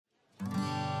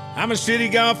I'm a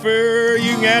shitty golfer,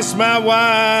 you can ask my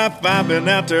wife. I've been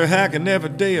out there hacking every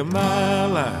day of my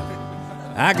life.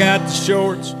 I got the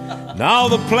shorts and all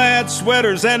the plaid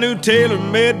sweaters. That new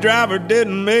tailor-made driver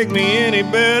didn't make me any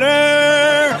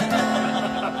better.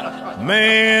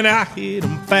 Man, I hit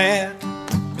 'em fat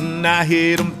and I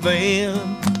hit 'em thin.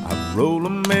 I roll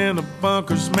 'em in the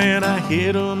bunkers, man, I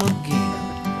hit 'em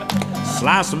again.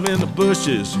 Slice 'em in the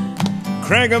bushes,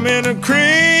 crank 'em in the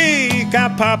creek. I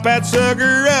pop that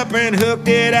sucker up and hook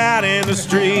it out in the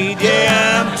street.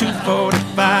 Yeah, I'm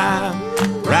 245,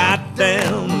 right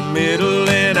down the middle,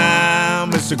 and I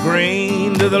miss the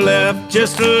green to the left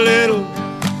just a little.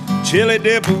 Chili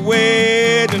dip a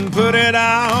wedge and put it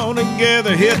all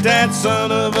together. Hit that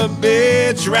son of a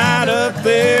bitch right up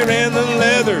there in the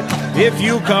leather. If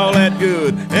you call that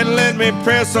good and let me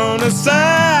press on the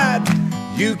side,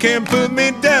 you can put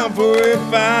me down for a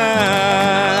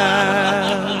fight.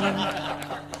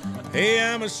 Hey,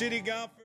 I'm a shitty golfer.